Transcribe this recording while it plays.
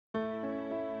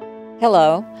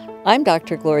Hello, I'm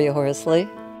Dr. Gloria Horsley.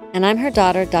 And I'm her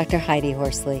daughter, Dr. Heidi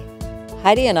Horsley.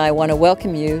 Heidi and I want to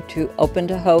welcome you to Open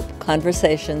to Hope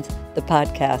Conversations, the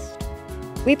podcast.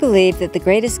 We believe that the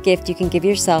greatest gift you can give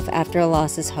yourself after a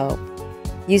loss is hope,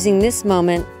 using this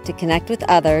moment to connect with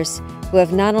others who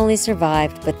have not only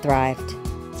survived but thrived.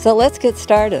 So let's get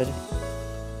started.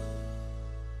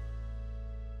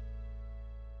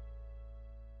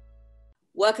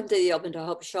 Welcome to the Open to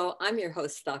Hope Show. I'm your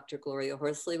host, Dr. Gloria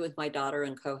Horsley, with my daughter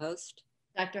and co-host,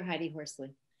 Dr. Heidi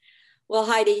Horsley. Well,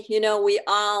 Heidi, you know, we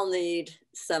all need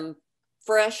some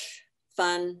fresh,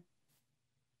 fun,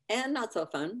 and not so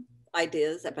fun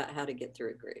ideas about how to get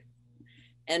through grief.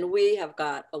 And we have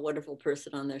got a wonderful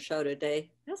person on the show today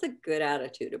who has a good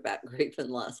attitude about grief and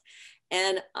loss.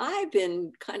 And I've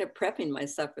been kind of prepping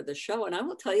myself for the show, and I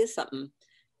will tell you something.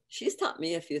 She's taught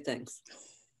me a few things.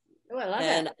 Oh, I love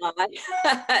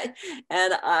it.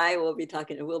 And we'll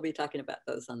be talking about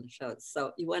those on the show.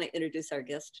 So you want to introduce our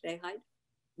guest today, Heidi?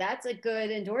 That's a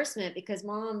good endorsement because,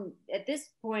 Mom, at this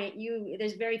point,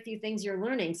 there's very few things you're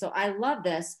learning. So I love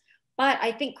this. But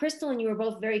I think Crystal and you were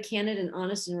both very candid and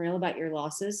honest and real about your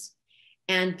losses.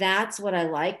 And that's what I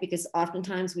like, because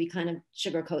oftentimes we kind of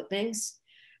sugarcoat things.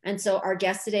 And so our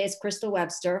guest today is Crystal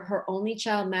Webster. Her only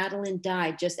child, Madeline,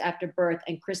 died just after birth,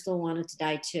 and Crystal wanted to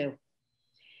die too.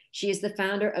 She is the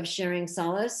founder of Sharing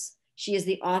Solace. She is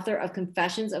the author of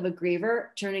Confessions of a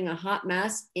Griever, Turning a Hot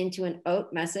Mess into an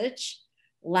Oat Message,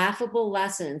 Laughable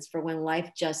Lessons for When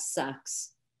Life Just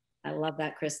Sucks. I love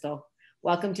that, Crystal.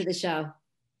 Welcome to the show.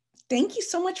 Thank you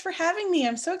so much for having me.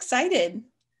 I'm so excited.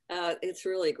 It's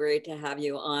really great to have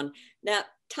you on. Now,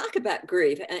 talk about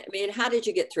grief. I mean, how did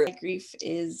you get through it? My grief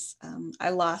is, I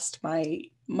lost my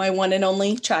one and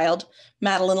only child,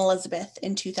 Madeline Elizabeth,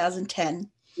 in 2010.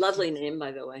 Lovely name,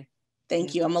 by the way.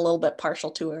 Thank you. I'm a little bit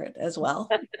partial to her as well.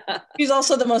 She's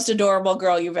also the most adorable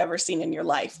girl you've ever seen in your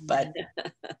life, but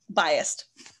biased.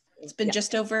 It's been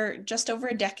just over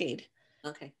a decade.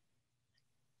 Okay.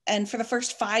 And for the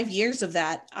first 5 years of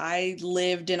that, I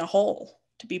lived in a hole,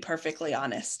 to be perfectly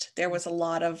honest. There was a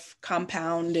lot of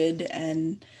compounded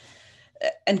and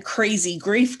crazy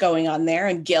grief going on there,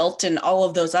 and guilt and all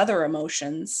of those other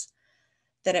emotions,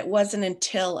 that it wasn't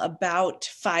until about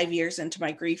 5 years into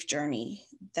my grief journey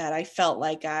that I felt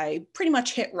like I pretty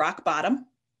much hit rock bottom.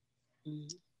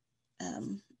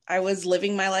 Mm-hmm. I was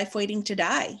living my life waiting to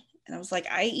die. And I was like,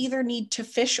 I either need to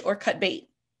fish or cut bait.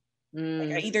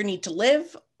 Like, I either need to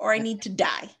live or I need to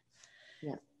die.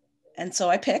 Yeah. And so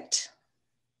I think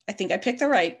I picked the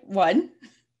right one.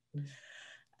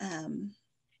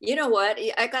 You know what?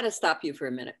 I got to stop you for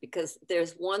a minute, because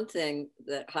there's one thing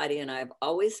that Heidi and I have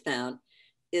always found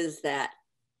is that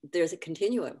there's a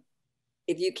continuum.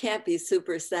 If you can't be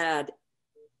super sad,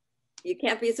 you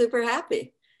can't be super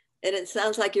happy. And it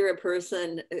sounds like you're a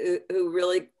person who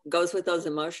really goes with those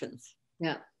emotions.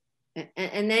 Yeah.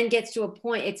 And then gets to a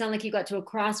point, it sounded like you got to a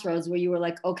crossroads where you were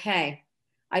like, okay,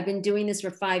 I've been doing this for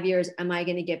 5 years. Am I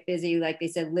going to get busy, like they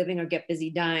said, living, or get busy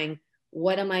dying?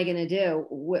 What am I going to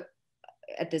do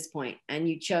at this point? And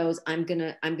you chose, I'm going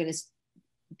to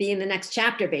be in the next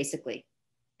chapter, basically,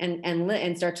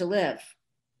 and start to live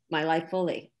my life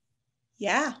fully.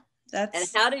 Yeah. And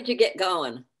how did you get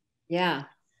going? Yeah.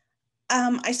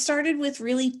 I started with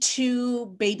really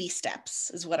 2 baby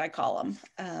steps, is what I call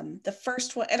them. The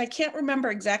first one, and I can't remember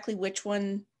exactly which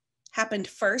one happened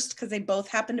first, because they both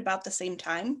happened about the same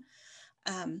time.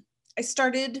 I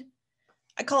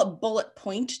call it bullet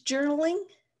point journaling,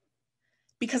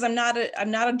 because I'm not a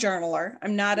journaler.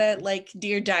 I'm not a like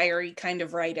Dear Diary kind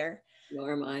of writer.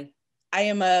 Nor am I. I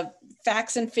am a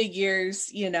facts and figures,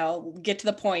 get to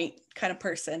the point kind of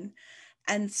person.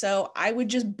 And so I would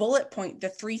just bullet point the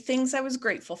 3 things I was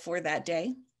grateful for that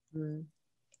day,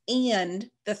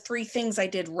 and the 3 things I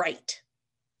did right.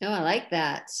 Oh, I like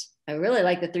that. I really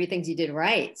like the 3 things you did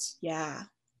right. Yeah.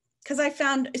 Because I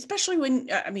found, especially when,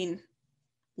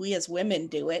 we as women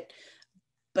do it,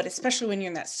 but especially when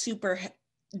you're in that super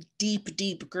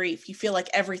deep grief, you feel like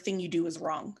everything you do is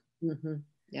wrong. Mm-hmm.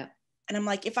 Yeah. And I'm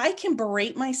like, if I can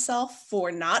berate myself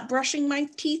for not brushing my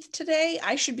teeth today,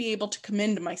 I should be able to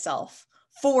commend myself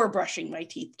for brushing my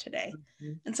teeth today.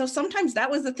 Mm-hmm. And so sometimes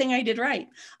that was the thing I did right.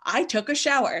 I took a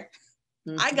shower.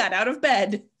 Mm-hmm. I got out of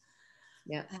bed.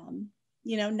 Yeah.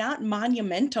 Not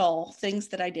monumental things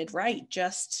that I did right,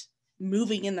 just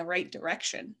moving in the right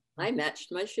direction. I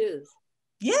matched my shoes.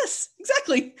 Yes,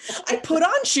 exactly. I put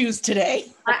on shoes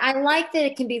today. I like that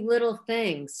it can be little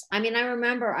things. I mean, I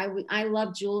remember I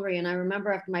love jewelry, and I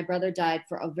remember after my brother died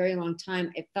for a very long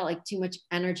time, it felt like too much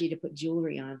energy to put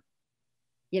jewelry on.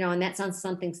 And that sounds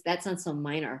so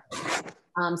minor.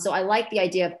 So I like the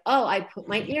idea of, oh, I put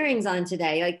my earrings on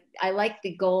today. Like, I like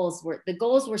the goals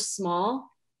were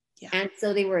small, Yeah, and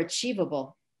so they were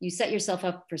achievable. You set yourself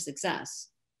up for success.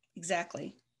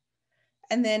 exactly.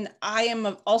 And then I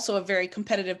am also a very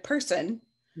competitive person.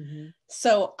 Mm-hmm.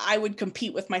 So I would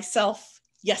compete with myself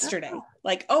yesterday. Oh.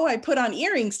 Like, oh, I put on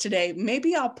earrings today.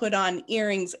 Maybe I'll put on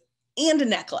earrings and a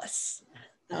necklace.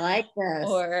 I like this.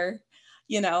 Or,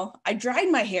 I dried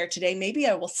my hair today. Maybe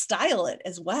I will style it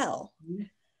as well. Mm-hmm.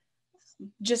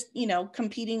 Just,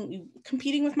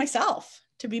 competing with myself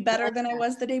to be better than I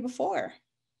was the day before.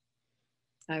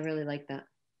 I really like that.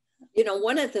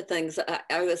 One of the things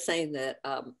I was saying that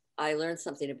I learned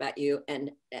something about you,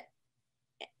 and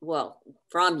well,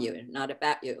 from you, not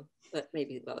about you, but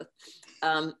maybe both,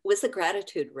 was the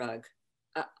gratitude rug.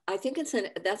 I think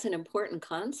that's an important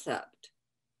concept.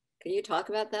 Can you talk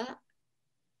about that?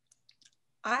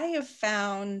 I have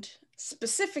found,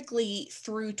 specifically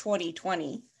through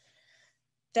 2020,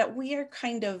 that we are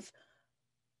kind of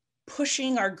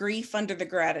pushing our grief under the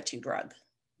gratitude rug.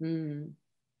 Mm.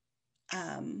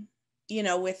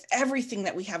 With everything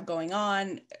that we have going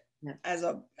on, yeah, as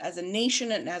a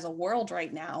nation and as a world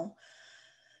right now,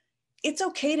 it's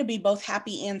okay to be both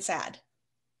happy and sad.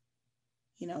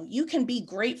 You can be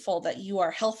grateful that you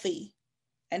are healthy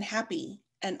and happy,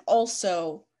 and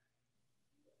also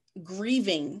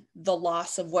grieving the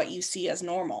loss of what you see as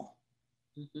normal.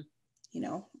 Mm-hmm.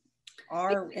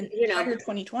 Our entire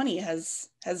 2020 has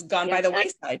gone by the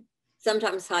wayside.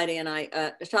 Sometimes Heidi and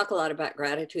I talk a lot about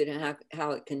gratitude and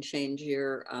how it can change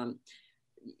your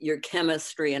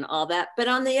chemistry and all that. But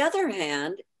on the other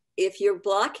hand, if you're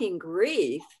blocking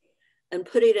grief and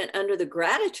putting it under the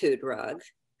gratitude rug,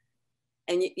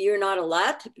 and you're not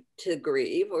allowed to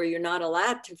grieve, or you're not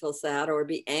allowed to feel sad or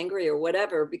be angry or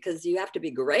whatever, because you have to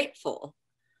be grateful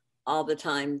all the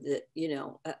time, that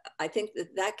I think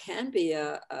that can be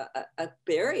a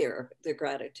barrier to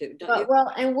gratitude, don't you?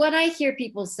 Well, and what I hear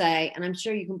people say, and I'm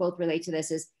sure you can both relate to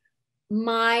this, is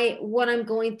what I'm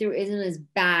going through isn't as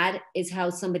bad as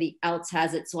how somebody else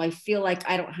has it, so I feel like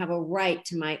I don't have a right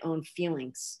to my own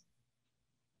feelings.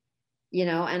 And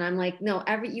I'm like, no,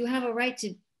 you have a right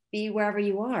to be wherever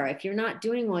you are. If you're not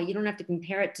doing well, you don't have to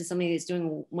compare it to somebody that's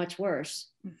doing much worse.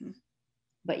 Mm-hmm.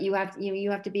 But you have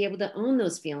to be able to own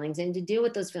those feelings and to deal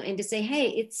with those feelings and to say, hey,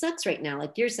 it sucks right now.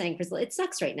 Like you're saying, Crystal, it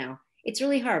sucks right now. It's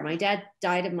really hard. My dad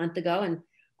died a month ago, and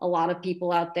a lot of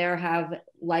people out there have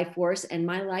life worse. And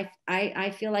my life, I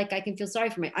feel like I can feel sorry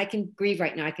for I can grieve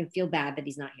right now. I can feel bad that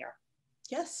he's not here.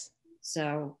 Yes.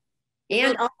 So,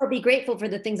 and also be grateful for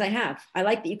the things I have. I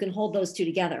like that you can hold those two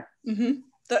together. Mm-hmm.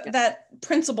 That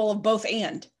principle of both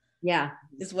and, yeah,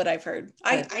 is what I've heard.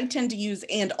 I tend to use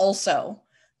and also,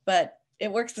 but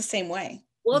it works the same way.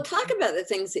 Well, talk about the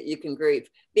things that you can grieve,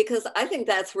 because I think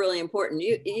that's really important.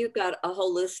 You've got a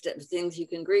whole list of things you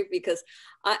can grieve, because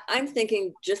I'm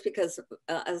thinking, just because,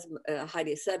 as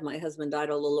Heidi said, my husband died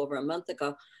a little over a month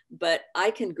ago, but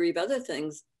I can grieve other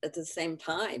things at the same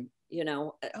time,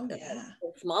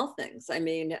 small things. I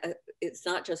mean, it's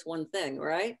not just one thing,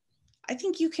 right? I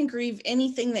think you can grieve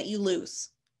anything that you lose,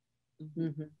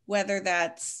 mm-hmm. whether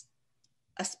that's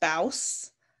a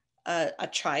spouse, a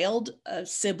child, a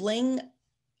sibling,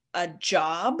 a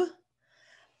job,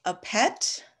 a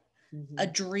pet, mm-hmm. a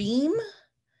dream.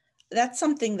 That's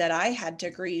something that I had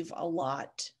to grieve a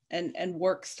lot and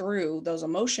work through those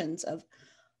emotions of,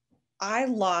 I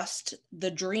lost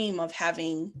the dream of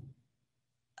having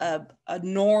a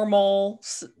normal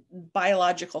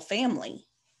biological family.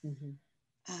 Mm-hmm.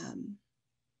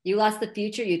 You lost the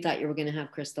future you thought you were going to have,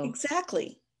 Crystal.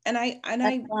 Exactly. And I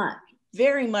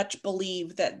very much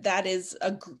believe that is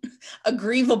a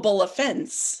grievable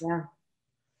offense. Yeah.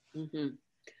 Mm-hmm.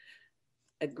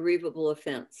 A grievable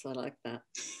offense. I like that.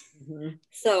 Mm-hmm.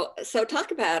 So talk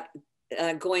about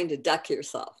going to duck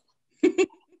yourself.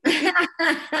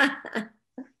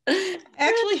 I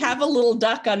actually have a little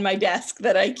duck on my desk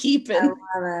that I keep in. I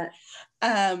love it.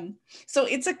 So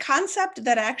it's a concept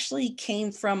that actually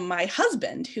came from my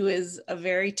husband, who is a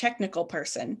very technical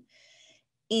person.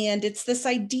 And it's this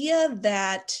idea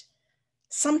that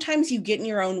sometimes you get in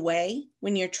your own way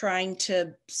when you're trying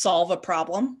to solve a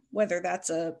problem, whether that's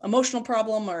an emotional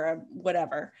problem or a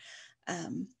whatever.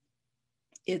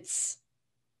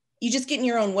 You just get in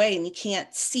your own way and you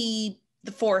can't see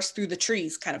the forest through the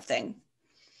trees, kind of thing.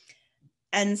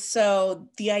 And so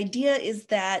the idea is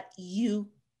that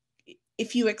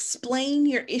if you explain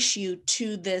your issue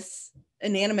to this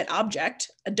inanimate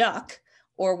object, a duck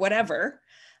or whatever,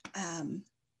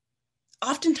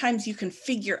 oftentimes you can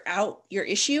figure out your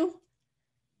issue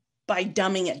by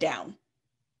dumbing it down,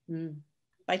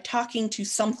 by talking to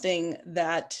something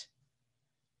that,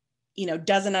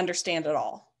 doesn't understand at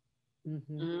all.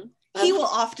 Mm-hmm. He will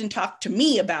often talk to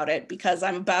me about it because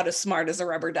I'm about as smart as a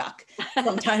rubber duck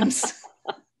sometimes.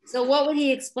 So what would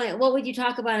he explain? What would you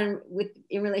talk about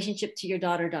in relationship to your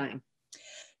daughter dying?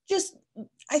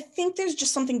 I think there's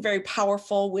just something very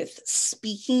powerful with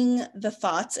speaking the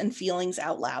thoughts and feelings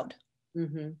out loud.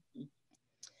 Mm-hmm.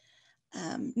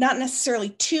 Not necessarily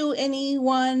to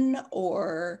anyone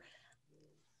or,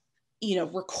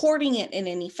 recording it in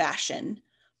any fashion,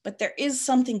 but there is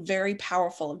something very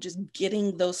powerful of just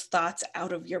getting those thoughts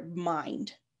out of your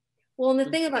mind. Well, and the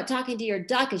thing about talking to your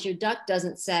duck is your duck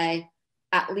doesn't say,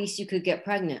 at least you could get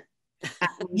pregnant. At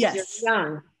least you're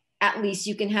young. At least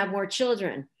you can have more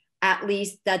children. At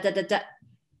least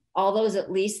all those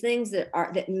at least things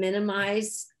that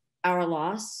minimize our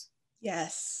loss.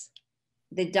 Yes.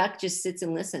 The duck just sits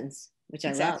and listens, which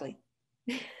I love.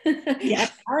 Yeah.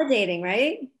 That's validating,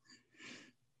 right?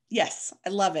 Yes,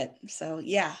 I love it. So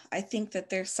yeah, I think that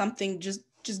there's something just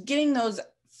getting those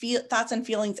thoughts and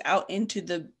feelings out into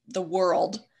the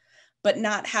world, but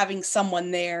not having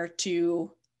someone there to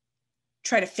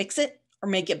try to fix it or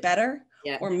make it better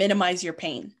or minimize your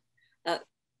pain.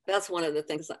 That's one of the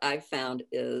things that I found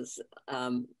is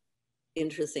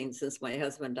interesting since my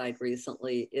husband died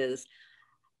recently is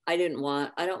I don't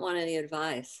want any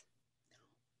advice.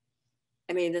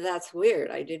 I mean, that's weird.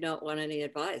 I do not want any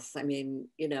advice. I mean,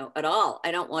 at all.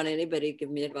 I don't want anybody to give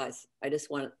me advice. I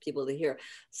just want people to hear.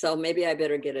 So maybe I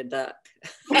better get a duck.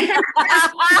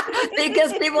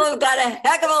 Because people have got a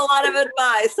heck of a lot of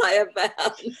advice, I have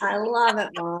found. I love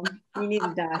it, Mom. You need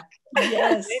a duck.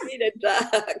 Yes. I need a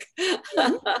duck.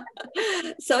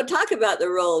 So talk about the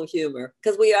role of humor,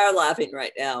 because we are laughing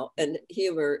right now. And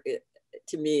humor,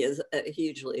 to me, is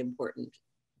hugely important.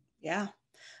 Yeah.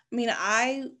 I mean,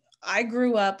 I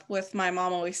grew up with my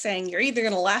mom always saying, you're either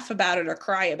going to laugh about it or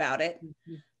cry about it.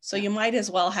 Mm-hmm. So you might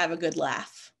as well have a good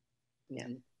laugh. Yeah.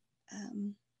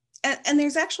 And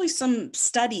there's actually some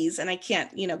studies, and I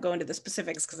can't, go into the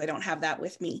specifics because I don't have that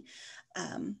with me,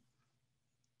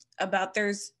 about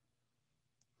there's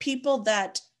people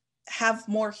that have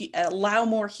allow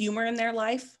more humor in their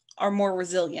life are more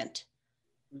resilient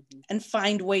and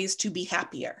find ways to be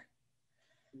happier.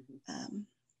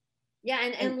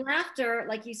 And laughter,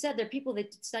 like you said, there are people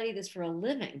that study this for a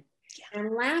living. Yeah.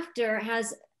 And laughter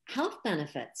has health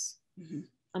benefits,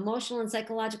 emotional and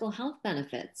psychological health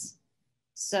benefits.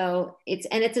 So it's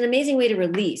an amazing way to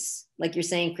release, like you're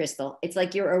saying, Crystal. It's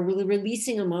like you're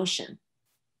releasing emotion.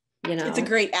 It's a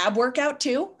great ab workout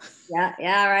too.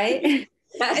 Yeah, right.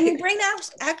 And your brain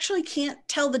actually can't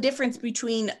tell the difference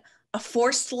between a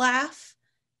forced laugh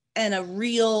and a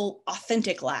real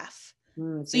authentic laugh.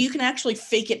 So you can actually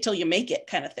fake it till you make it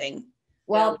kind of thing.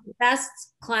 Well, the best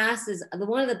class is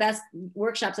one of the best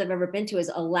workshops I've ever been to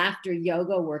is a laughter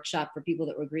yoga workshop for people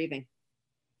that were grieving.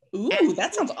 Ooh,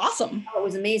 that sounds awesome. Oh, it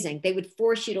was amazing. They would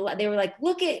force you to, they were like,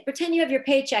 pretend you have your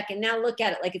paycheck and now look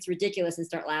at it like it's ridiculous and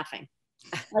start laughing.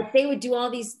 Like they would do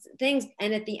all these things.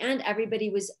 And at the end,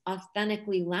 everybody was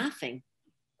authentically laughing.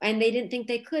 And they didn't think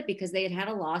they could because they had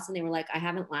a loss and they were like, I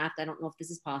haven't laughed. I don't know if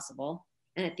this is possible.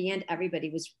 And at the end,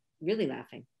 everybody was really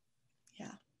laughing.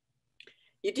 Yeah.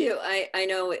 You do. I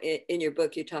know in your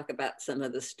book, you talk about some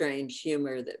of the strange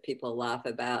humor that people laugh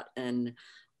about. And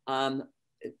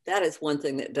that is one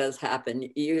thing that does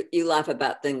happen. You laugh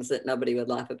about things that nobody would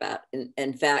laugh about.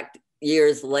 In fact,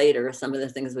 years later, some of the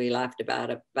things we laughed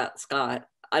about Scott,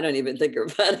 I don't even think are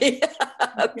funny.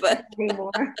 but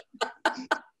anymore.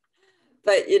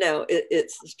 But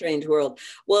it's a strange world.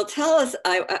 Well, tell us.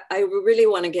 I really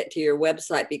want to get to your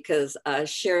website because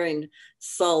sharing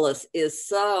solace is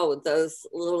those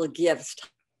little gifts.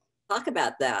 Talk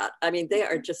about that. I mean, they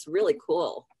are just really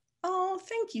cool. Oh,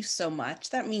 thank you so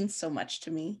much. That means so much to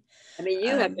me. I mean,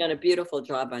 you have done a beautiful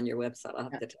job on your website. I'll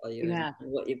have to tell you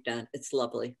what you've done. It's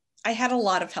lovely. I had a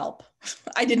lot of help.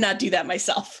 I did not do that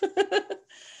myself.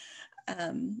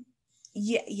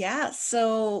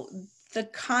 So the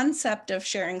concept of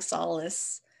sharing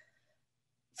solace,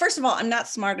 first of all, I'm not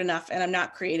smart enough and I'm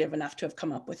not creative enough to have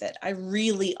come up with it. I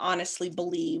really honestly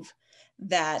believe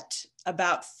that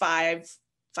about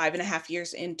 5.5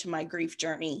 years into my grief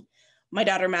journey, my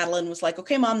daughter Madeline was like,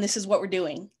 okay, Mom, this is what we're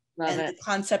doing. Love it. The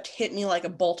concept hit me like a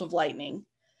bolt of lightning.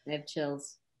 I have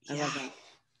chills. I love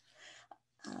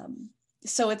that.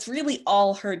 So it's really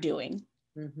all her doing.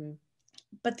 Mm-hmm.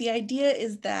 But the idea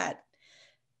is that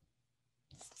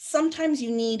sometimes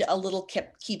you need a little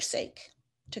keepsake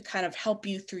to kind of help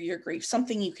you through your grief,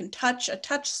 something you can touch, a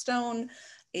touchstone,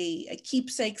 a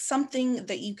keepsake, something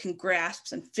that you can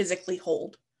grasp and physically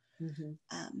hold. Mm-hmm.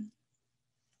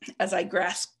 as I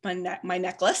grasp my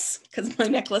necklace, because my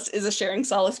necklace is a sharing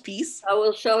solace piece. Oh,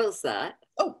 will show us that.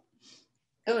 Oh,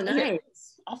 nice. Here,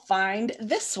 I'll find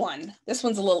this one. This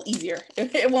one's a little easier.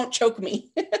 It won't choke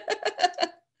me.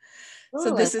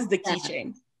 So this is the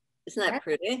keychain. Isn't that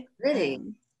pretty? Pretty.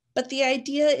 But the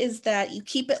idea is that you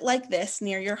keep it like this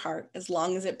near your heart as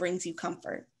long as it brings you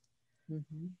comfort.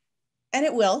 Mm-hmm. And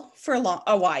it will for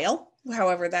a while.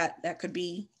 However, that could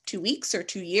be 2 weeks or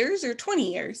 2 years or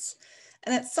 20 years.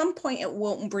 And at some point, it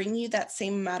won't bring you that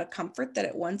same amount of comfort that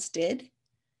it once did,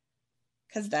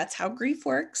 because that's how grief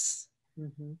works.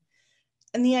 Mm-hmm.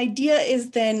 And the idea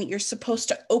is then you're supposed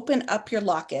to open up your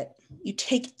locket. You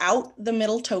take out the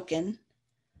middle token,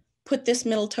 put this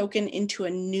middle token into a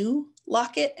new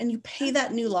locket, and you pay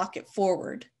that new locket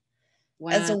forward.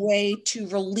 Wow. As a way to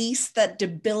release that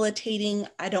debilitating,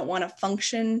 I don't want to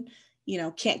function,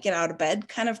 can't get out of bed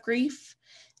kind of grief.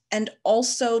 And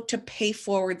also to pay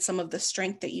forward some of the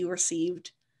strength that you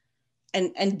received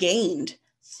and gained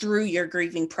through your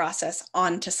grieving process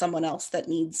onto someone else that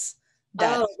needs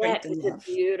that strength and love. That is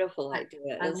a beautiful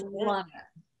idea. I love it.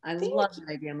 I love that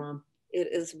idea, Mom.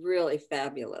 It is really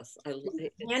fabulous.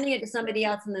 Handing it to somebody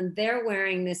else and then they're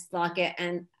wearing this locket.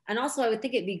 And also I would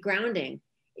think it'd be grounding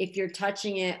if you're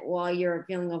touching it while you're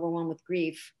feeling overwhelmed with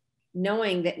grief,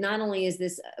 knowing that not only is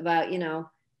this about,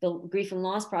 the grief and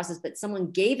loss process, but someone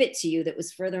gave it to you that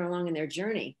was further along in their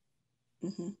journey.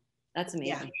 Mm-hmm. That's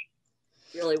amazing.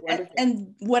 Yeah. Really wonderful.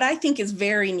 And what I think is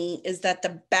very neat is that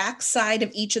the back side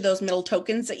of each of those middle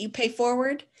tokens that you pay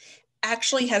forward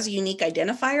actually has a unique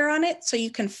identifier on it. So you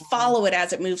can follow it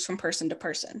as it moves from person to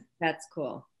person. That's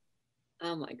cool.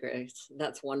 Oh my grace.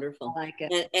 That's wonderful. I like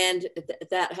it. And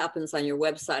that happens on your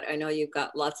website. I know you've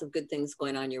got lots of good things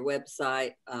going on your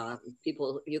website.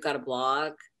 You got a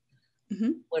blog.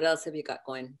 Mm-hmm. What else have you got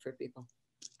going for people?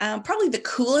 Probably the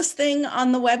coolest thing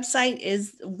on the website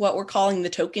is what we're calling the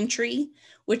token tree,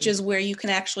 which is where you can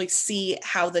actually see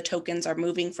how the tokens are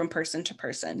moving from person to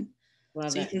person.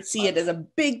 So you can see it as a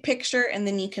big picture, and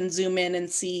then you can zoom in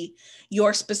and see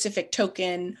your specific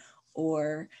token,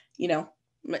 or,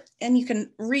 and you can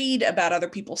read about other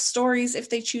people's stories if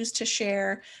they choose to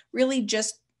share. Really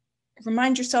just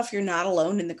remind yourself you're not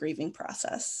alone in the grieving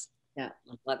process. Yeah,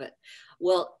 I love it.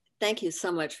 Well, thank you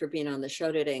so much for being on the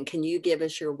show today. And can you give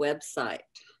us your website?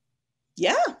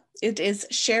 Yeah, it is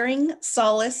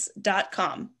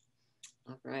sharingsolace.com.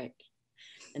 All right.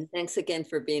 And thanks again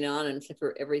for being on and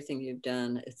for everything you've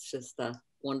done. It's just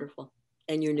wonderful.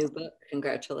 And your new book,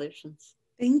 congratulations.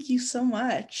 Thank you so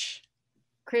much.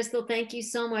 Crystal, thank you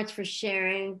so much for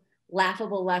sharing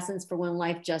laughable lessons for when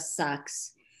life just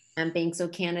sucks and being so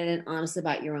candid and honest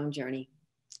about your own journey.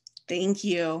 Thank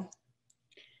you.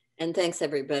 And thanks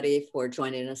everybody for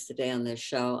joining us today on this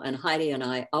show. And Heidi and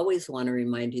I always want to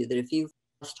remind you that if you've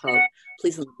lost hope,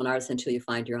 please live on ours until you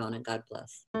find your own, and God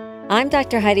bless. I'm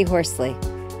Dr. Heidi Horsley.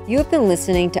 You have been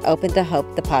listening to Open to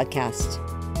Hope, the podcast.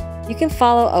 You can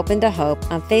follow Open to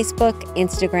Hope on Facebook,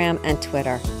 Instagram, and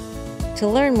Twitter. To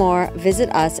learn more,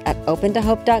 visit us at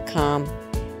opentohope.com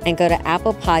and go to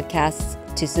Apple Podcasts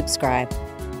to subscribe.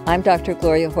 I'm Dr.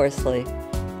 Gloria Horsley.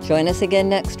 Join us again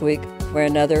next week for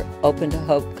another Open to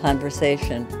Hope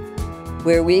conversation,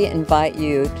 where we invite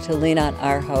you to lean on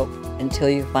our hope until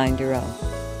you find your own.